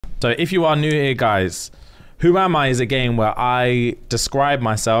So if you are new here, guys, Who Am I is a game where I describe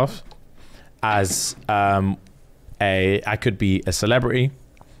myself as I could be a celebrity,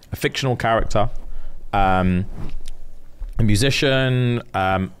 a fictional character, a musician,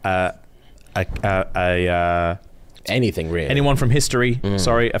 anything really. Anyone from history.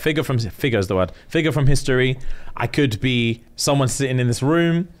 Sorry, a figure from figure from history. I could be someone sitting in this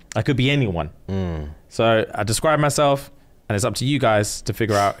room. I could be anyone. So I describe myself, and it's up to you guys to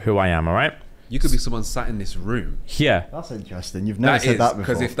figure out who I am. All right? You could be someone sat in this room. Yeah. That's interesting. You've never said that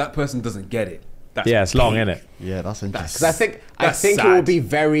before. Because if that person doesn't get it, that's it's long, isn't it? Yeah, that's interesting. Because I think it will be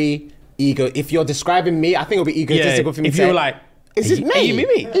very if you're describing me, I think it'll be egotistical for me. If you're like, is it me? Are you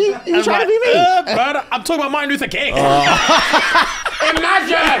me? You trying to be me? Brother, I'm talking about Martin Luther King. Imagine!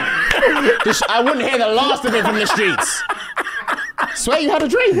 I wouldn't hear the last of it from the streets. Swear you had a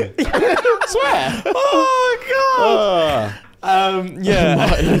dream. Swear. Oh, God. Yeah.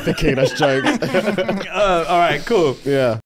 Martin Luther King, that's jokes. All right, cool. Yeah.